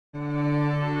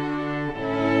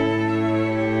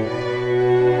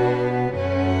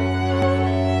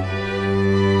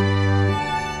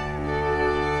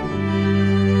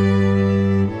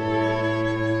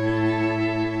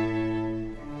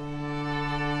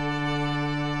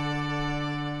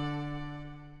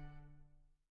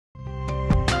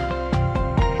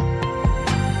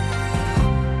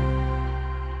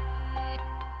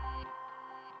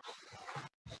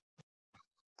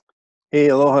Hey,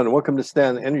 aloha, and welcome to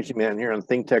Stan Energy Man here on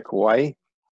ThinkTech Hawaii.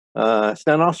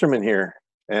 Stan Osserman here,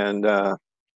 and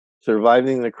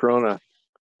surviving the coronavirus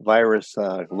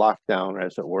lockdown,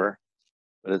 as it were.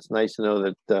 But it's nice to know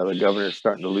that the governor's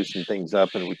starting to loosen things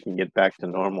up and we can get back to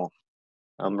normal.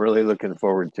 I'm really looking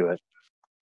forward to it.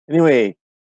 Anyway,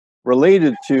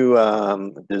 related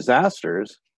to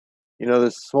disasters,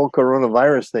 this whole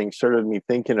coronavirus thing started me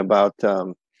thinking about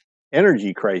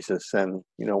energy crisis and,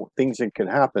 things that could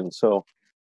happen. So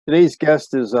today's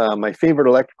guest is my favorite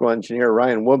electrical engineer,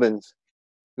 Ryan Wubbens,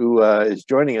 who is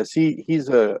joining us. He's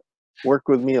worked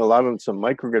with me a lot on some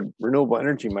renewable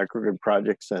energy microgrid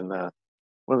projects, and one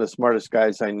of the smartest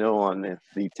guys I know on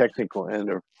the technical end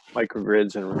of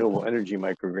microgrids and renewable energy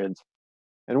microgrids.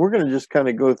 And we're going to just kind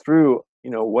of go through,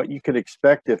 what you could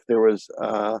expect if there was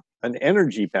an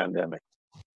energy pandemic.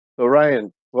 So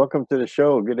Ryan, welcome to the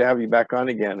show. Good to have you back on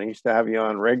again. I used to have you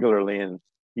on regularly, and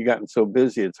you gotten so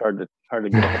busy it's hard to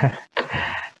get on.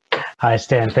 Hi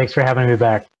Stan, thanks for having me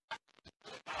back.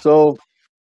 So,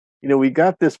 we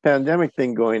got this pandemic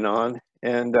thing going on,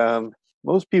 and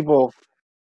most people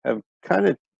have kind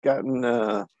of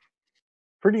gotten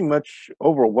pretty much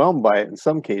overwhelmed by it in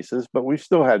some cases, but we've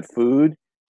still had food,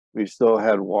 we've still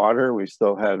had water, we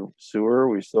still had sewer,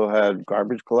 we still had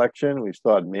garbage collection, we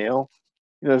still had mail.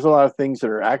 There's a lot of things that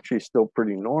are actually still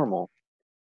pretty normal,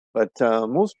 but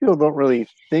most people don't really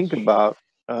think about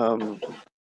a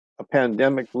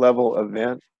pandemic level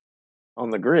event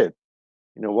on the grid.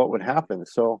 What would happen.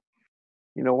 So,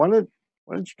 why don't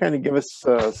you kind of give us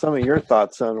some of your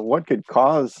thoughts on what could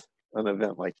cause an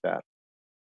event like that?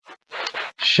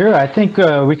 Sure, I think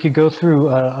we could go through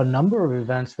a number of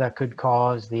events that could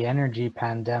cause the energy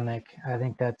pandemic. I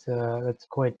think that's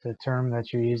quite the term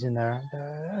that you're using there.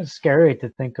 It's scary to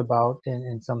think about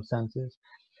in some senses.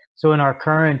 So in our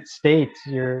current state,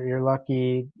 you're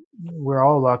lucky. We're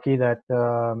all lucky that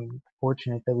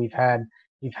fortunate that we've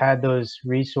had those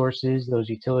resources, those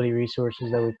utility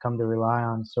resources that we've come to rely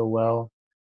on so well.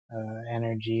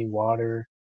 Energy, water,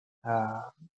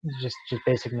 just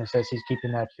basic necessities,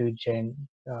 keeping that food chain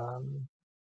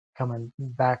coming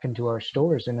back into our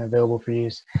stores and available for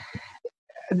use.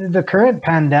 The current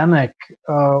pandemic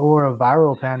or a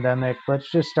viral pandemic, let's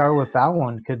just start with that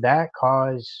one. Could that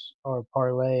cause or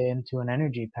parlay into an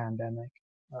energy pandemic?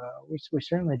 We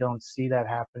certainly don't see that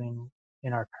happening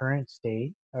in our current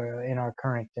state or in our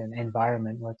current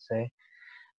environment, let's say.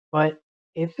 But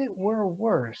if it were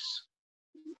worse,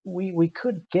 we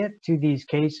could get to these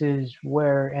cases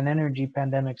where an energy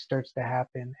pandemic starts to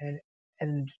happen.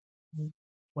 And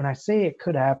when I say it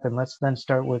could happen, let's then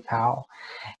start with how.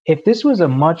 If this was a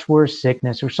much worse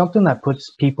sickness or something that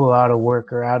puts people out of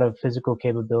work or out of physical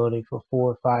capability for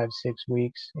 4, 5, 6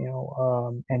 weeks,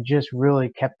 and just really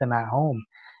kept them at home,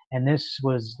 and this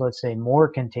was, let's say, more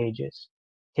contagious,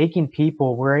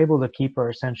 we're able to keep our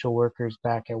essential workers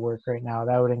back at work right now.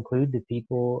 That would include the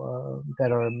people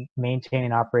that are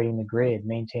maintaining, operating the grid,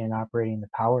 maintaining, operating the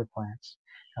power plants,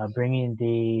 bringing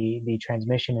the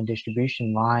transmission and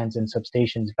distribution lines and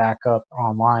substations back up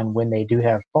online when they do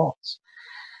have faults.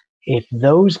 If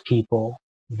those people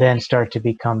then start to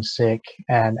become sick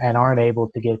and aren't able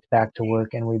to get back to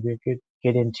work, and we could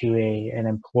get into an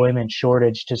employment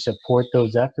shortage to support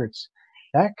those efforts,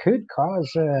 that could cause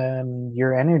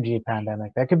your energy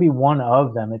pandemic. That could be one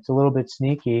of them. It's a little bit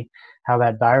sneaky how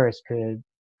that virus could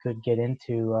get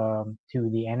into to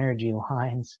the energy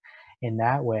lines in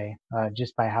that way,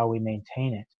 just by how we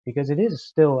maintain it, because it is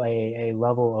still a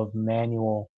level of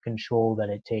manual control that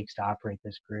it takes to operate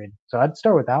this grid. So I'd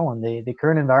start with that one. The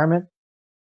current environment,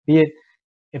 be it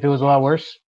if it was a lot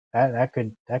worse, that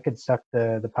could suck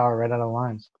the power right out of the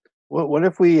lines. What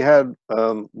if we had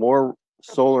more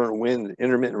solar and wind,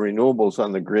 intermittent renewables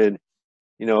on the grid?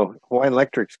 Hawaiian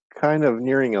Electric's kind of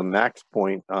nearing a max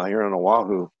point here on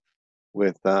Oahu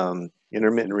with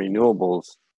intermittent renewables,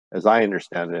 as I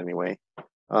understand it anyway.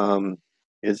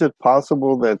 Is it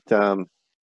possible that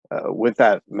with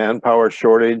that manpower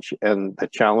shortage and the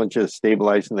challenges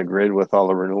stabilizing the grid with all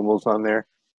the renewables on there,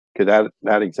 could that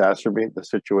exacerbate the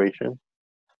situation?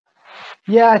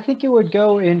 Yeah, I think it would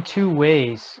go in two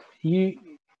ways.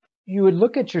 You would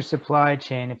look at your supply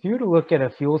chain. If you were to look at a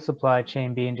fuel supply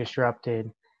chain being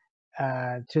disrupted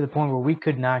to the point where we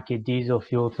could not get diesel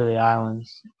fuel to the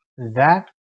islands, that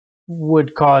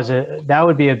would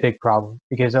be a big problem,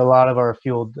 because a lot of our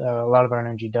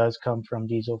energy does come from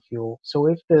diesel fuel. So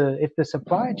if the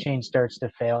supply chain starts to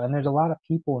fail, and there's a lot of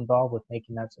people involved with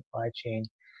making that supply chain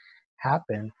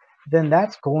happen, then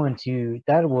that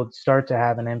will start to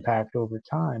have an impact over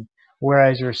time.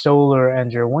 Whereas your solar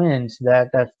and your winds,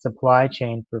 that supply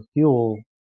chain for fuel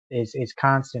is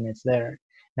constant, it's there.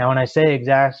 Now, when I say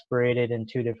exasperated in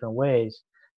two different ways,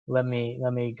 let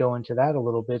me go into that a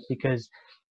little bit, because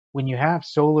when you have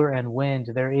solar and wind,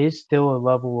 there is still a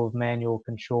level of manual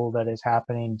control that is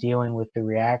happening, dealing with the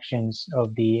reactions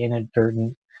of the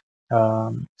inadvertent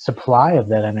supply of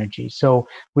that energy. So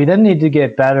we then need to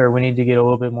get better. We need to get a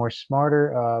little bit more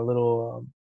smarter, a little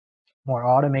more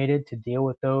automated to deal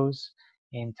with those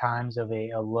in times of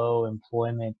a low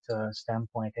employment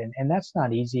standpoint. And that's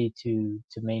not easy to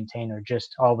maintain or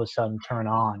just all of a sudden turn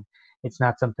on. It's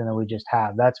not something that we just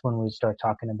have. That's when we start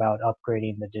talking about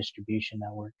upgrading the distribution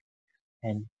network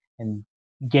and and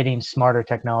getting smarter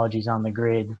technologies on the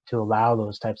grid to allow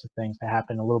those types of things to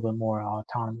happen a little bit more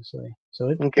autonomously. So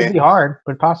it could Okay. be hard,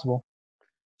 but possible.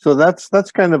 So that's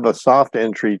kind of a soft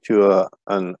entry to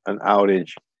an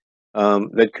outage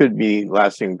that could be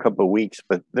lasting a couple of weeks.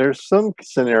 But there's some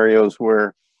scenarios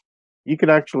where you could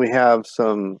actually have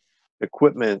some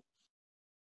equipment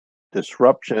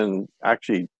disruption,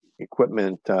 actually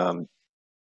equipment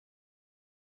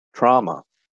trauma.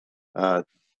 Uh,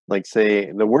 like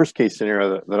say the worst case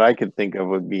scenario that I could think of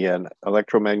would be an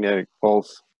electromagnetic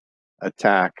pulse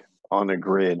attack on a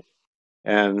grid.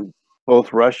 And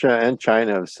both Russia and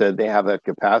China have said they have that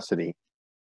capacity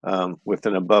with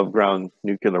an above ground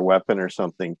nuclear weapon or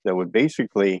something that would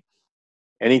basically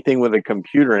anything with a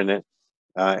computer in it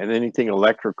and anything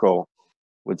electrical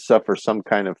would suffer some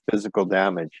kind of physical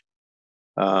damage.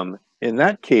 In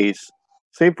that case,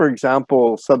 say for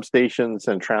example, substations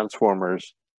and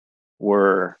transformers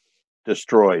were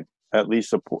destroyed, at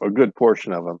least a good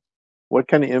portion of them. What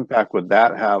kind of impact would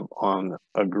that have on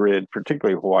a grid,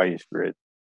 particularly Hawaii's grid?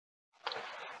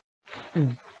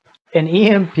 An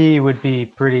EMP would be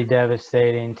pretty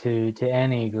devastating to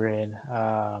any grid,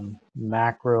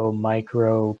 macro,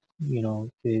 micro,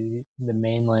 the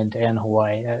mainland and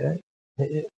Hawaii.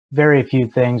 Very few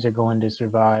things are going to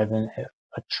survive, and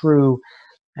a true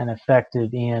and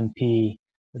effective EMP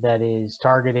that is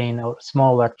targeting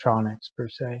small electronics per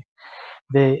se.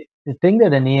 The thing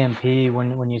that an EMP,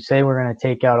 when you say we're going to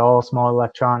take out all small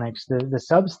electronics, the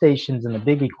substations and the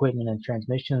big equipment and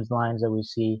transmissions lines that we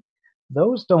see,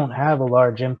 those don't have a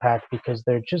large impact because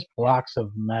they're just blocks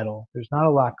of metal. There's not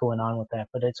a lot going on with that,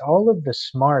 but it's all of the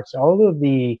smarts, all of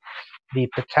the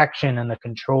protection and the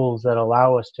controls that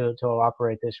allow us to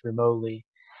operate this remotely.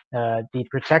 The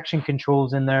protection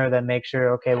controls in there that make sure,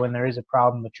 okay, when there is a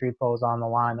problem, a tree falls on the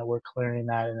line, that we're clearing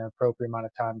that in an appropriate amount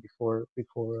of time before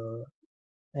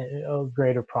a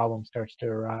greater problem starts to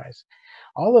arise.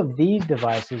 All of these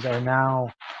devices are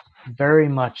now very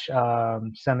much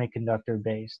semiconductor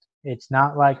based. It's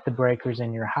not like the breakers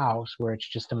in your house where it's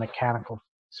just a mechanical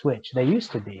switch. They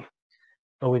used to be,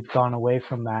 but we've gone away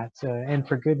from that, and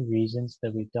for good reasons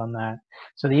that we've done that.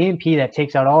 So the EMP that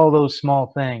takes out all those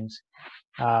small things,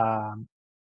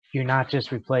 you're not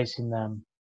just replacing them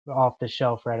off the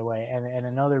shelf right away. And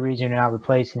another reason you're not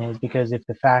replacing it is because if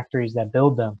the factories that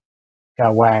build them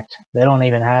got whacked, they don't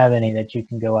even have any that you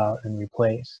can go out and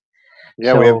replace.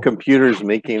 Yeah, we have computers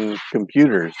making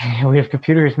computers. We have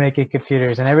computers making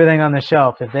computers, and everything on the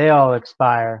shelf, if they all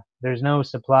expire, there's no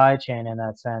supply chain in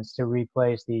that sense to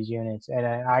replace these units. And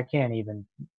I can't even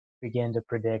begin to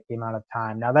predict the amount of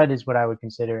time. Now, that is what I would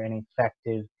consider an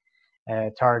effective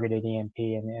targeted EMP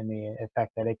and the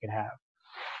effect that it could have.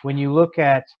 When you look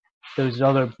at those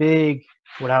other big,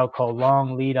 what I would call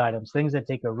long lead items, things that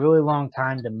take a really long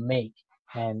time to make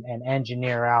and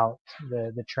engineer out,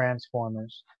 the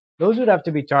transformers, those would have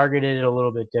to be targeted a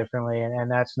little bit differently. And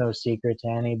that's no secret to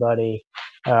anybody,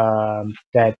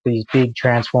 that these big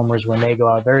transformers, when they go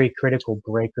out, very critical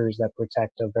breakers that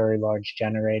protect a very large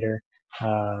generator,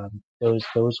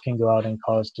 those can go out and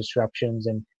cause disruptions.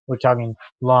 And we're talking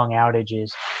long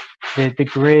outages. The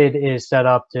grid is set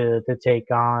up to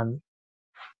take on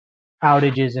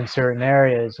outages in certain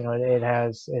areas. It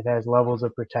has levels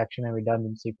of protection and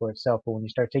redundancy for itself. But when you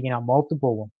start taking out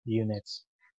multiple units,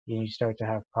 you start to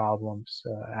have problems.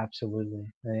 Absolutely,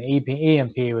 and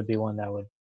EMP would be one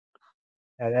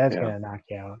that's going to knock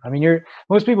you out. I mean,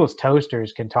 most people's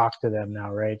toasters can talk to them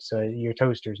now, right? So your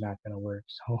toaster's not going to work.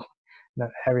 So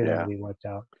everything will be wiped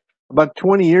out. About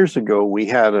 20 years ago, we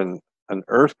had an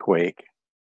earthquake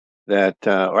that,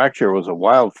 or actually it was a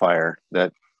wildfire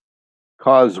that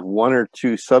caused one or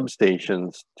two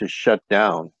substations to shut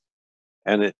down.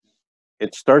 And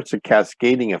it starts a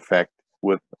cascading effect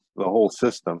with the whole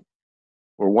system,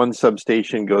 where one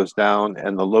substation goes down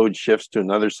and the load shifts to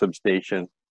another substation,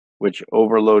 which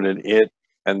overloaded it,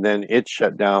 and then it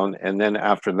shut down. And then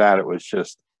after that, it was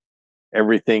just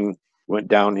everything went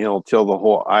downhill till the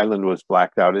whole island was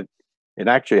blacked out. It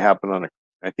actually happened on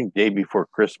I think, day before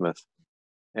Christmas.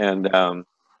 And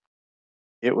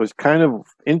it was kind of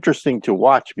interesting to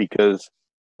watch because,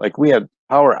 like, we had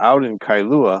power out in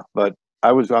Kailua, but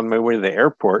I was on my way to the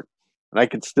airport, and I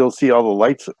could still see all the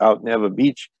lights out in Eva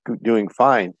Beach doing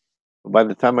fine. But by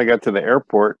the time I got to the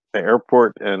airport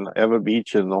and Eva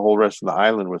Beach and the whole rest of the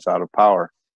island was out of power.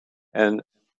 And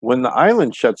when the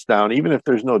island shuts down, even if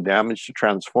there's no damage to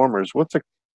transformers, what's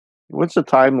the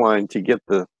timeline to get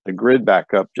the grid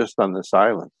back up just on this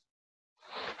island?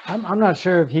 I'm not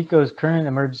sure of HECO's current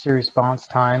emergency response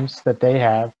times that they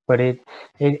have, but it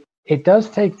does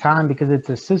take time because it's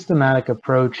a systematic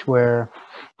approach where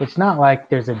it's not like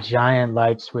there's a giant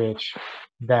light switch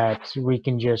that we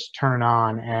can just turn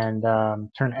on and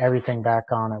turn everything back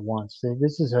on at once. So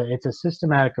it's a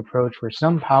systematic approach where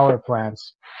some power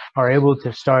plants are able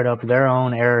to start up their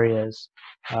own areas.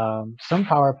 Some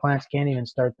power plants can't even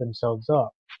start themselves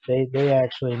up. They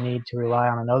actually need to rely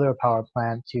on another power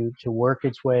plant to work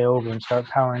its way over and start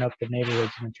powering up the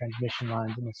neighborhoods and the transmission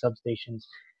lines and the substations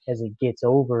as it gets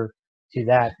over to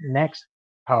that next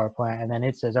power plant, and then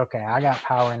it says, okay, I got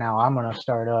power now, I'm going to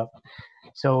start up.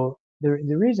 So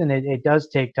the reason it does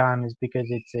take time is because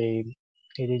it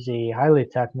is a highly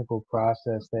technical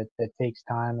process that takes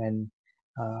time, and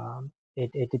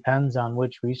it depends on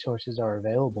which resources are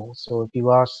available. So if you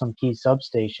lost some key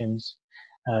substations,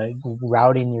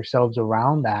 routing yourselves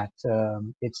around that,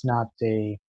 it's not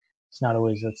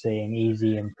always, let's say, an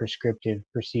easy and prescriptive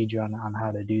procedure on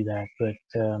how to do that. But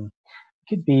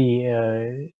it could be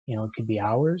it could be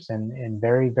hours, and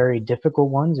very, very difficult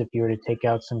ones, if you were to take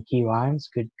out some key lines,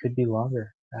 could be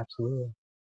longer. Absolutely.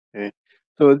 Okay.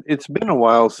 So it's been a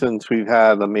while since we've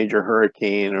had a major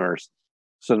hurricane or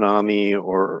tsunami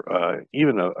or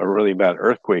even a really bad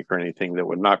earthquake or anything that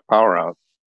would knock power out.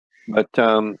 But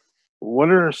what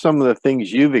are some of the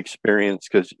things you've experienced?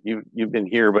 Because you've been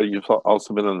here, but you've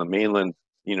also been on the mainland,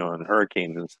 in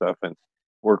hurricanes and stuff, and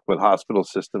worked with hospital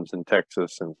systems in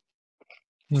Texas and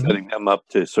Hmm. setting them up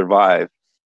to survive.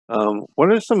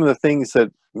 What are some of the things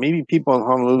that maybe people in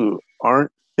Honolulu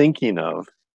aren't thinking of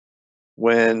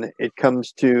when it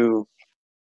comes to,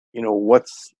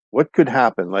 what could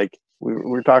happen? Like we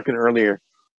were talking earlier,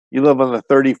 you live on the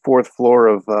 34th floor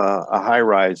of a high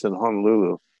rise in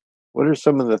Honolulu. What are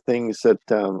some of the things that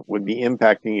would be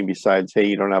impacting you besides, hey,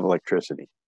 you don't have electricity?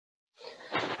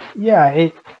 Yeah,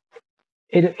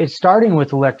 it's starting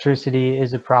with electricity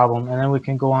is a problem, and then we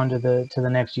can go on to the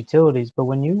next utilities. But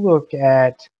when you look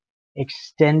at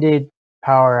extended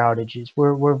power outages,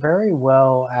 we're very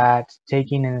well at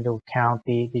taking into account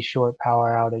the short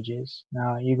power outages.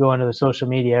 Now, you go into the social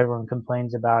media, everyone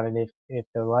complains about it if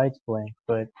the lights blink,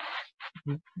 but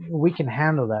we can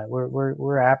handle that.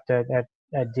 We're apt at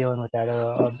dealing with that.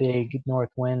 A big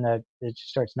north wind that just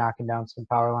starts knocking down some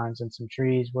power lines and some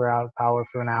trees. We're out of power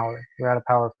for an hour. We're out of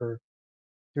power for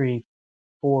 3,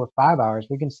 4, 5 hours.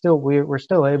 We're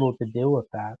still able to deal with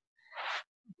that.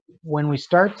 When we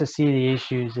start to see the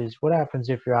issues is what happens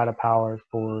if you're out of power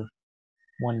for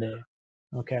one day.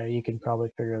 Okay, you can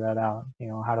probably figure that out.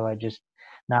 How do I just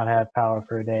not have power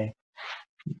for a day?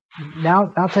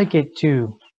 Now take it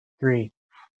 2, 3,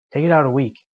 take it out a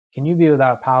week. Can you be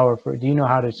without power do you know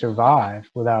how to survive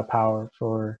without power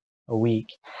for a week?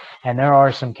 And there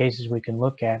are some cases we can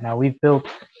look at. Now, we've built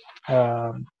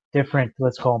different,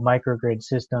 let's call microgrid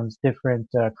systems, different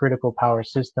critical power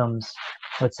systems,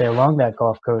 let's say along that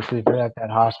Gulf Coast. We've at that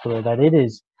hospital that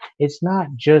it's not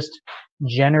just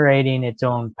generating its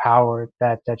own power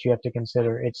that you have to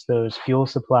consider. It's those fuel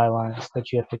supply lines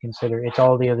that you have to consider. It's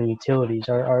all the other utilities.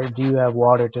 Do you have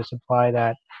water to supply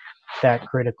that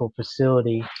critical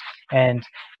facility, and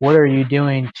what are you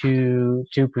doing to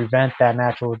prevent that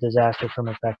natural disaster from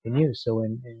affecting you? So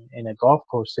in a Gulf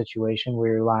Coast situation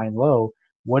where you're lying low,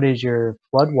 what is your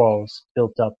flood walls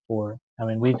built up for? I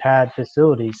mean, we've had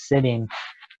facilities sitting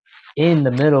in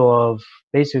the middle of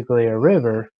basically a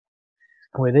river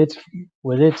with its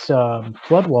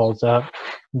flood walls up,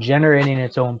 generating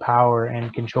its own power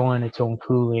and controlling its own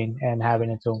cooling and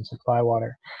having its own supply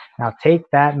water. Now take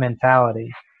that mentality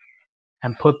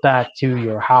and put that to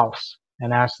your house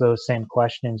and ask those same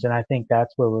questions. And I think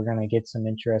that's where we're going to get some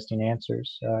interesting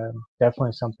answers.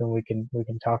 Definitely something we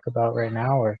can talk about right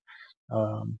now, or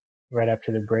right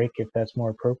after the break, if that's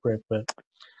more appropriate. But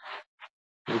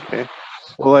Okay.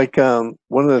 Well, like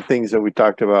one of the things that we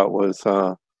talked about was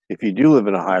if you do live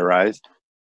in a high rise,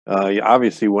 you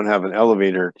obviously wouldn't have an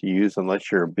elevator to use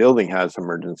unless your building has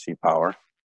emergency power.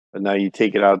 But now you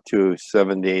take it out to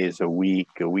 7 days, a week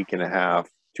and a half,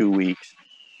 2 weeks.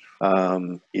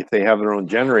 If they have their own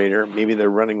generator, maybe they're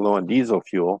running low on diesel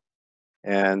fuel.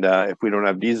 And if we don't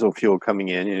have diesel fuel coming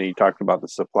in, you talked about the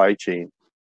supply chain.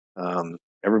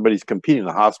 Everybody's competing.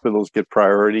 The hospitals get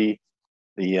priority.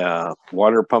 The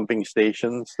water pumping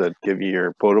stations that give you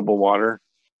your potable water,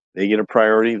 they get a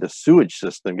priority. The sewage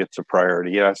system gets a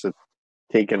priority. It has to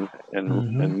take and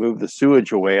move the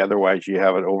sewage away. Otherwise, you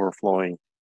have it overflowing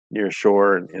near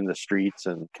shore and in the streets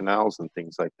and canals and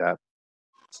things like that.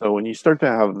 So when you start to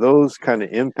have those kind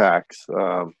of impacts,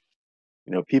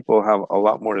 people have a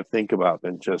lot more to think about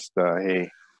than just, hey,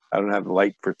 I don't have the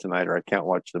light for tonight, or I can't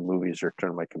watch the movies, or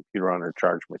turn my computer on, or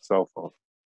charge my cell phone.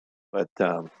 But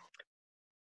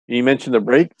you mentioned a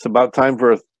break. It's about time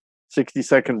for a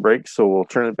 60-second break, so we'll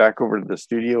turn it back over to the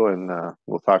studio, and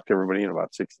we'll talk to everybody in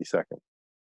about 60 seconds.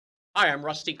 Hi, I'm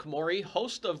Rusty Komori,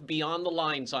 host of Beyond the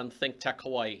Lines on ThinkTech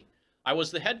Hawaii. I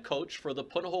was the head coach for the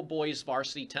Punahou boys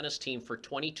varsity tennis team for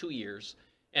 22 years,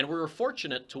 and we were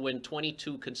fortunate to win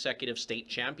 22 consecutive state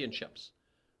championships.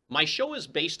 My show is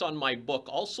based on my book,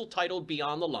 also titled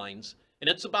Beyond the Lines, and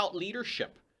it's about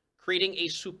leadership, creating a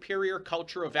superior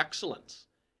culture of excellence,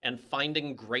 and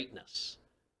finding greatness.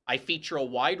 I feature a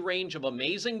wide range of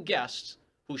amazing guests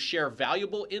who share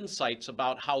valuable insights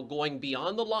about how going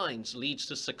beyond the lines leads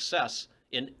to success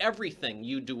in everything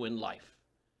you do in life.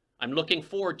 I'm looking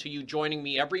forward to you joining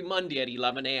me every Monday at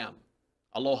 11 a.m.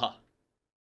 Aloha.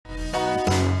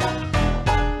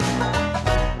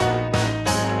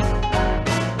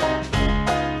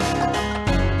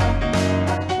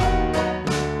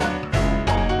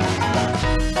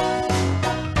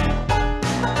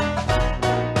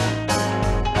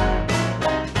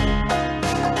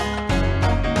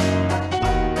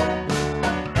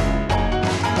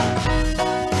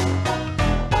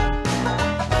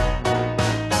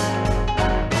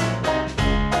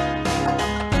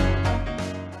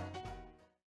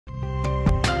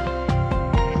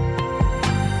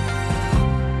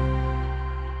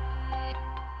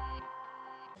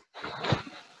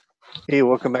 Hey,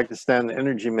 welcome back to Stan the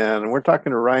Energy Man. And we're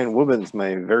talking to Ryan Wubbens,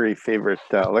 my very favorite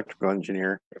electrical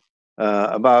engineer,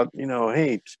 about,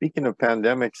 hey, speaking of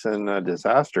pandemics and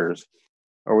disasters,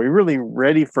 are we really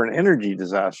ready for an energy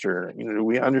disaster? Do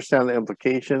we understand the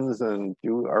implications, and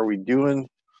are we doing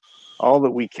all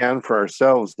that we can for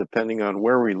ourselves, depending on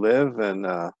where we live and,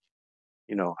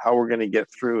 how we're going to get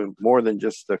through more than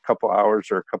just a couple hours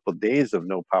or a couple of days of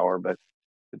no power, but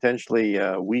potentially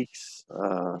weeks,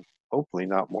 hopefully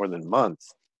not more than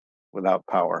months without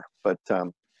power. But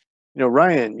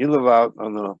Ryan, you live out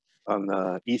on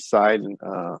the east side,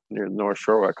 near the North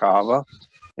Shore of Kahava,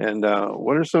 and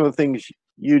what are some of the things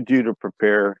you do to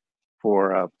prepare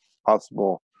for a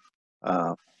possible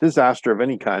disaster of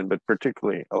any kind, but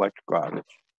particularly electrical outage?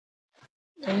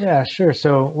 Yeah, sure.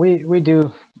 So we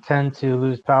do tend to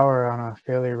lose power on a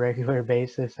fairly regular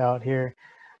basis out here.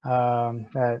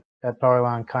 That power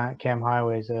line Cam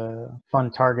Highway is a fun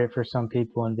target for some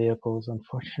people and vehicles,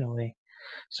 unfortunately.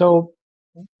 So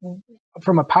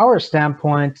from a power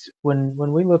standpoint, when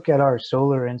we look at our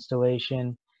solar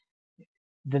installation,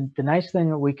 the nice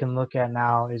thing that we can look at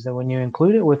now is that when you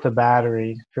include it with the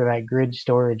battery for that grid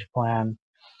storage plan,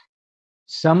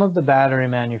 some of the battery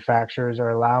manufacturers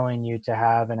are allowing you to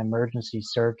have an emergency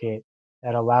circuit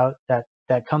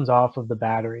that comes off of the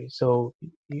battery. So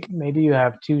maybe you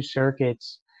have two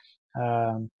circuits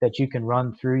that you can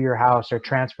run through your house or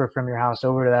transfer from your house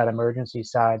over to that emergency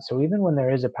side. So even when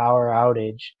there is a power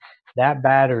outage, that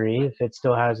battery, if it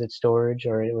still has its storage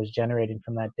or it was generating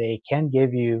from that day, can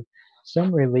give you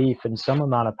some relief and some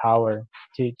amount of power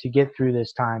to get through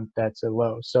this time that's a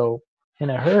low. So in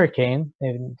a hurricane,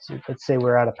 and let's say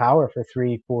we're out of power for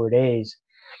 3-4 days,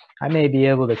 I may be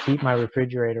able to keep my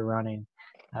refrigerator running,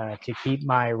 to keep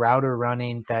my router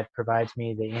running that provides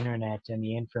me the internet and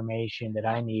the information that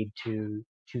I need to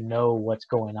know what's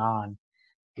going on,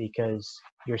 because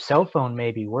your cell phone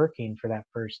may be working for that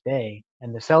first day,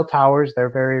 and the cell towers, they're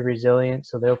very resilient,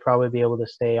 so they'll probably be able to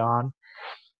stay on,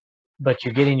 but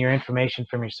you're getting your information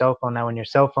from your cell phone. Now when your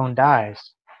cell phone dies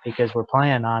because we're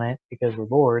playing on it because we're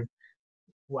bored,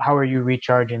 how are you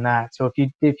recharging that? So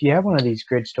if you have one of these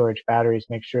grid storage batteries,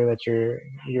 make sure that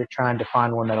you're trying to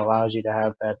find one that allows you to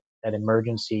have that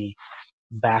emergency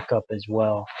backup as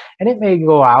well. And it may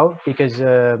go out because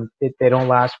they don't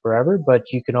last forever, but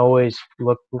you can always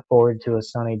look forward to a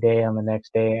sunny day on the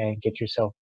next day and get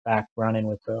yourself back running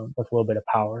with a little bit of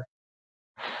power.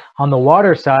 On the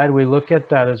water side, we look at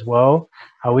that as well.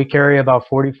 We carry about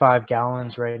 45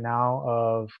 gallons right now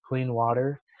of clean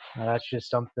water. That's just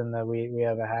something that we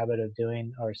have a habit of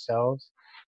doing ourselves.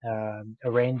 A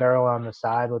rain barrel on the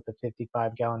side with a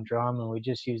 55-gallon drum, and we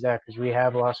just use that because we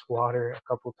have lost water a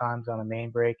couple times on a main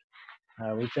break.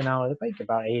 We've been out, I think,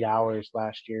 about 8 hours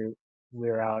last year. We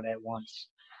were out at once,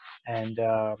 and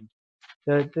the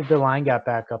line got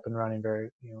back up and running very,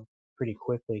 pretty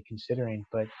quickly considering.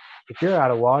 But if you're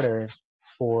out of water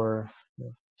for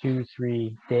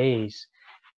 2-3 days,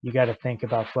 you got to think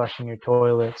about flushing your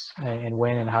toilets and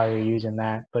when and how you're using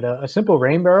that. But a simple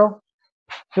rain barrel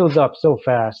fills up so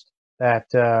fast that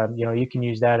you can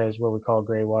use that as what we call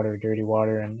gray water, dirty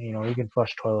water, and you can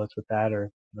flush toilets with that,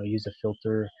 or use a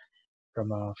filter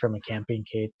from a camping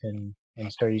kit and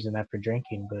start using that for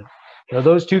drinking. But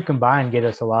those two combined get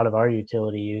us a lot of our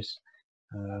utility use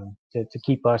to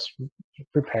keep us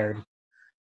prepared.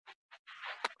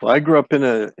 Well, I grew up in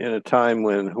a time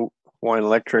when Hawaiian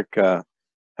Electric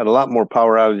had a lot more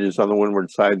power outages on the windward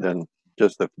side than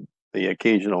just the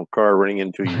occasional car running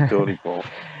into a utility pole.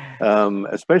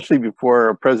 Especially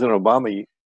before President Obama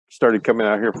started coming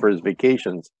out here for his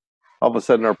vacations, all of a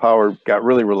sudden our power got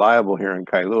really reliable here in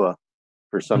Kailua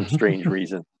for some strange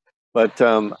reason. But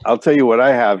I'll tell you what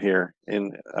I have here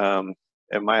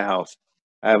at my house.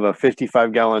 I have a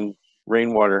 55-gallon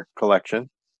rainwater collection.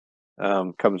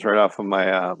 Comes right off of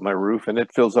my roof, and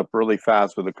it fills up really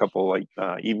fast with a couple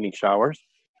evening showers.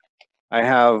 I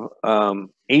have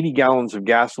 80 gallons of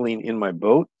gasoline in my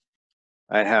boat.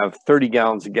 I have 30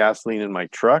 gallons of gasoline in my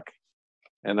truck,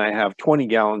 and I have 20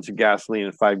 gallons of gasoline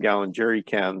in 5-gallon jerry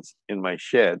cans in my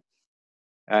shed.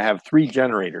 I have 3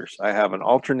 generators. I have an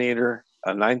alternator,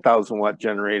 a 9,000 watt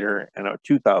generator, and a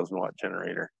 2,000 watt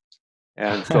generator.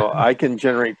 And so I can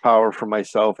generate power for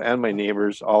myself and my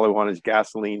neighbors. All I want is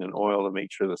gasoline and oil to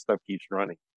make sure the stuff keeps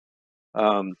running.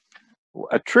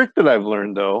 A trick that I've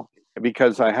learned, though,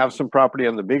 because I have some property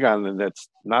on the Big Island that's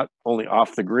not only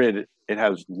off the grid, it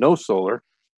has no solar,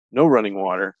 no running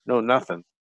water, no nothing.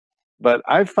 But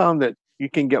I've found that you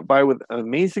can get by with an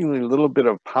amazingly little bit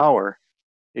of power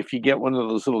if you get one of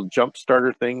those little jump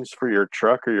starter things for your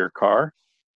truck or your car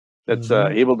that's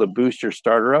able to boost your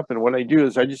starter up. And what I do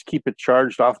is I just keep it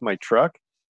charged off my truck,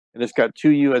 and it's got 2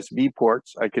 USB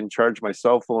ports. I can charge my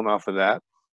cell phone off of that.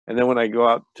 And then when I go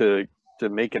out to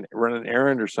run an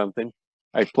errand or something,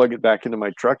 I plug it back into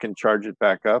my truck and charge it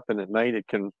back up. And at night it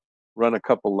can run a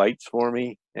couple lights for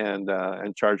me and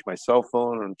charge my cell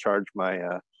phone and charge my,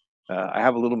 I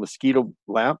have a little mosquito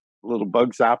lamp, a little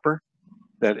bug zapper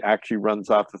that actually runs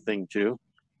off the thing too.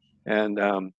 And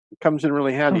it comes in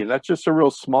really handy. And that's just a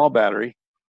real small battery.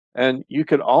 And you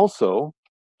could also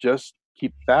just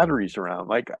keep batteries around.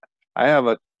 Like I have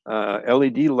a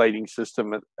LED lighting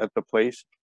system at the place,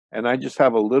 and I just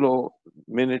have a little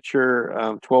miniature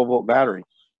 12-volt battery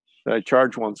that I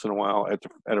charge once in a while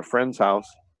at a friend's house.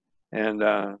 And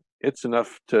it's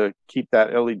enough to keep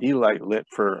that LED light lit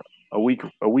for a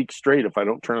week straight if I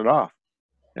don't turn it off.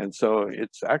 And so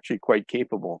it's actually quite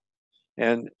capable.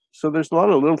 And so there's a lot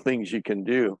of little things you can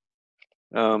do.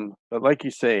 But like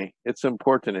you say, it's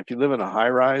important. If you live in a high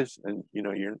rise and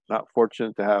you're not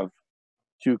fortunate to have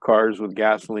 2 cars with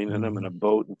gasoline in them and a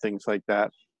boat and things like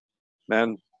that,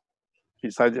 man,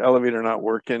 besides the elevator not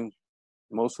working,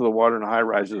 most of the water in high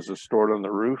rises is stored on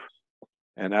the roof.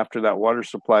 And after that water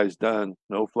supply is done,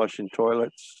 no flushing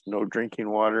toilets, no drinking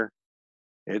water.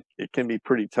 It can be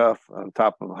pretty tough on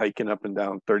top of hiking up and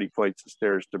down 30 flights of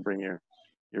stairs to bring your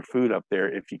food up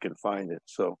there if you can find it.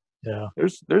 So yeah,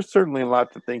 there's certainly a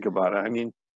lot to think about. I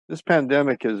mean, this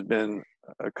pandemic has been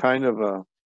a kind of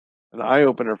an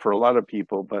eye-opener for a lot of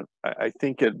people, but I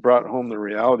think it brought home the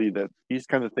reality that these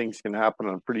kind of things can happen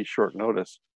on pretty short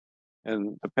notice.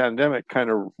 And the pandemic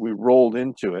we rolled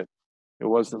into it. It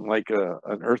wasn't like an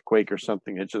earthquake or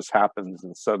something. It just happens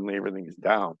and suddenly everything's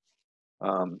down.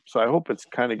 So I hope it's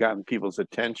kind of gotten people's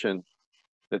attention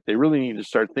that they really need to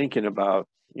start thinking about,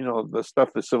 the stuff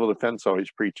the civil defense always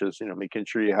preaches, making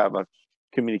sure you have a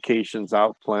communications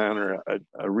out plan or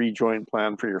a rejoin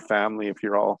plan for your family if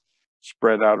you're all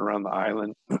spread out around the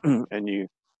island and you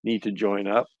need to join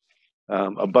up.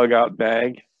 A bug out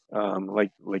bag,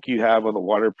 like you have with a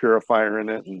water purifier in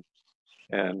it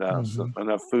and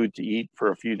enough food to eat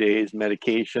for a few days,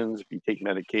 medications, if you take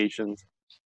medications,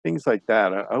 things like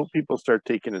that. I hope people start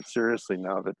taking it seriously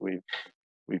now that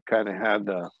we've kind of had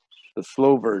the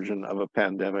slow version of a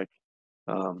pandemic.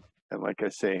 And like I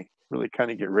say, really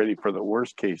kind of get ready for the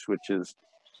worst case, which is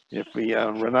if we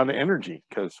run out of energy,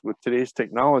 because with today's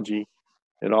technology,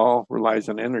 it all relies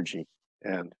on energy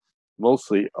and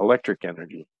mostly electric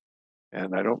energy.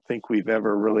 And I don't think we've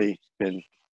ever really been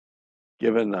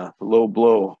given a low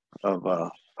blow of a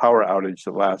power outage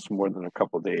that lasts more than a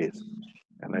couple of days.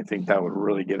 And I think that would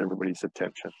really get everybody's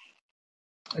attention.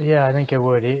 Yeah, I think it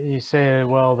would. You say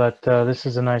well that this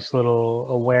is a nice little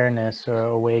awareness or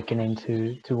awakening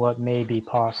to what may be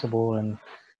possible, and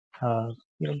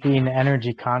being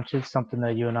energy conscious, something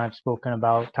that you and I've spoken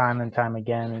about time and time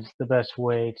again, is the best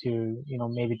way to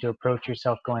maybe to approach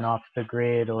yourself going off the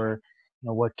grid, or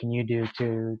what can you do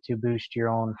to boost your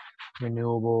own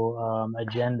renewable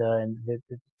agenda? And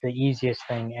the easiest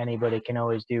thing anybody can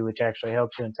always do, which actually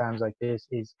helps you in times like this,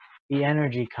 is be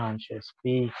energy conscious.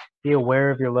 Be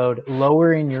aware of your load.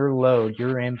 Lowering your load,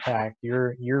 your impact,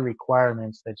 your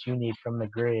requirements that you need from the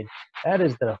grid. That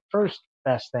is the first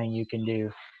best thing you can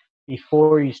do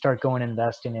before you start going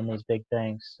investing in these big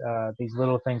things. These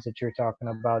little things that you're talking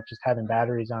about, just having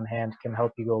batteries on hand, can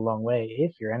help you go a long way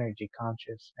if you're energy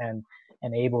conscious and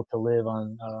able to live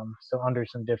on so under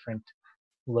some different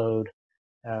load.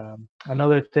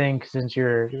 Another thing, since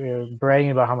you're bragging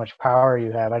about how much power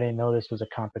you have, I didn't know this was a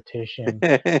competition.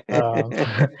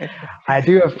 I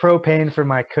do have propane for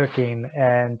my cooking,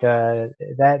 and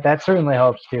that certainly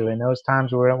helps too. In those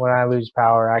times where when I lose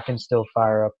power, I can still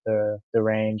fire up the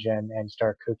range and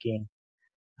start cooking,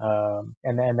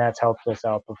 and that's helped us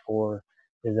out before,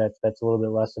 because that's a little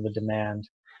bit less of a demand.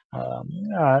 Um,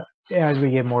 uh, as we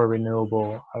get more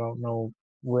renewable, I don't know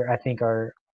where I think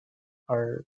our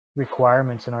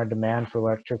requirements and our demand for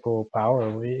electrical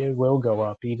power, it will go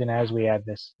up even as we add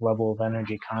this level of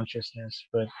energy consciousness.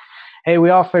 But hey, we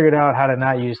all figured out how to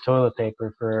not use toilet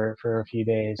paper for a few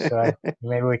days, so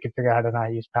maybe we could figure out how to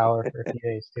not use power for a few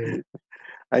days too.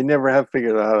 I never have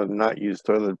figured out how to not use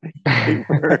toilet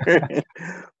paper,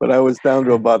 but I was down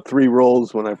to about 3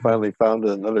 rolls when I finally found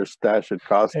another stash at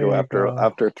Costco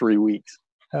after 3 weeks.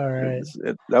 All right.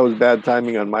 That was bad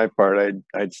timing on my part.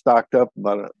 I'd stocked up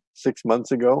about 6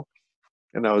 months ago,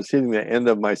 and I was hitting the end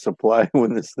of my supply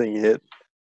when this thing hit.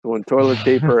 When toilet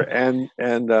paper and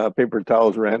paper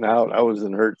towels ran out, I was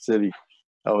in Hurt City.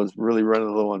 I was really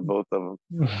running low on both of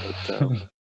them. But,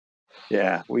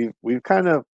 yeah, we've kind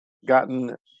of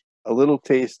gotten a little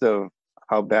taste of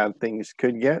how bad things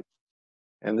could get,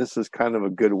 and this is kind of a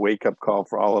good wake-up call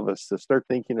for all of us to start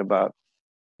thinking about,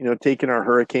 taking our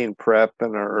hurricane prep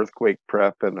and our earthquake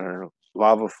prep and our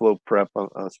lava flow prep,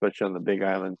 especially on the Big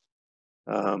Island,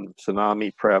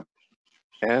 tsunami prep,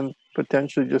 and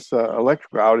potentially just an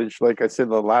electrical outage. Like I said,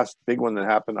 the last big one that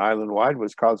happened island-wide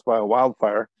was caused by a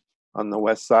wildfire on the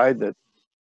west side that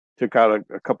took out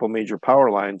a couple major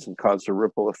power lines and caused a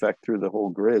ripple effect through the whole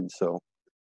grid. So,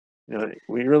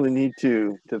 we really need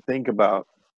to think about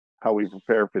how we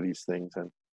prepare for these things.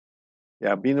 And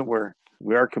yeah, being that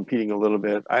we are competing a little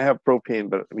bit. I have propane,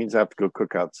 but it means I have to go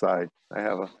cook outside. I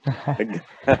have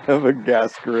I have a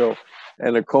gas grill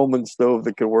and a Coleman stove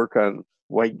that can work on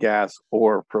white gas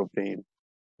or propane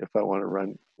if I want to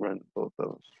run both of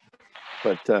them.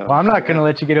 But well, I'm not going to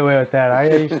let you get away with that. I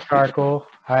use charcoal.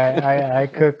 I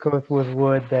cook with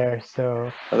wood there,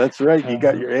 so. Oh, that's right. You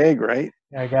got your egg, right?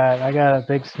 I got a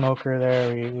big smoker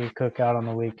there. We cook out on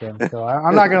the weekend, so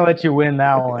I'm not going to let you win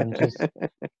that one. Just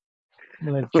I'm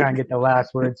going to try and get the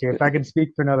last words here. If I can speak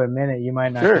for another minute, you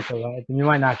might not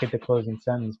get the closing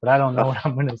sentence, but I don't know what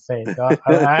I'm going to say, so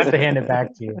I have to hand it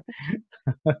back to you.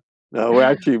 No, we're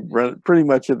actually pretty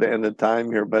much at the end of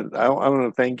time here, but I want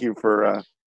to thank you for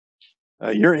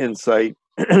your insight,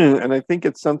 and I think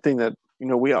it's something that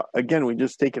we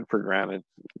just take it for granted.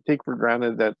 Take for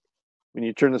granted that when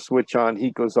you turn the switch on,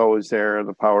 heat goes always there,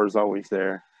 the power's always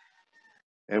there,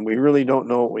 and we really don't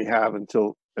know what we have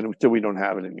until we don't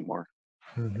have it anymore.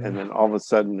 Mm-hmm. And then all of a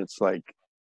sudden, it's like,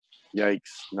 yikes!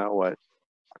 Now what?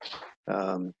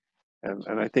 And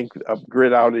I think a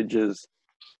grid outage is,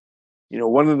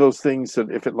 one of those things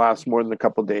that if it lasts more than a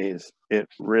couple days, it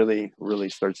really, really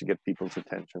starts to get people's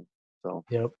attention. So,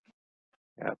 yep.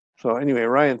 Yeah. So anyway,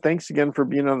 Ryan, thanks again for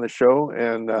being on the show,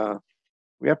 and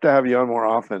we have to have you on more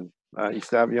often. I used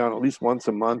to have you on at least once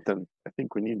a month, and I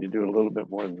think we need to do a little bit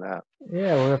more than that.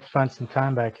 Yeah, we'll have to find some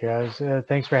time back here.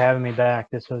 Thanks for having me back.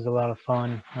 This was a lot of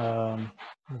fun.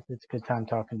 It's a good time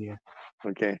talking to you.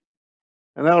 Okay.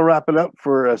 And that'll wrap it up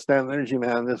for Stan Energy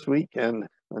Man this week. And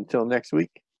until next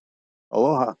week,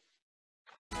 aloha.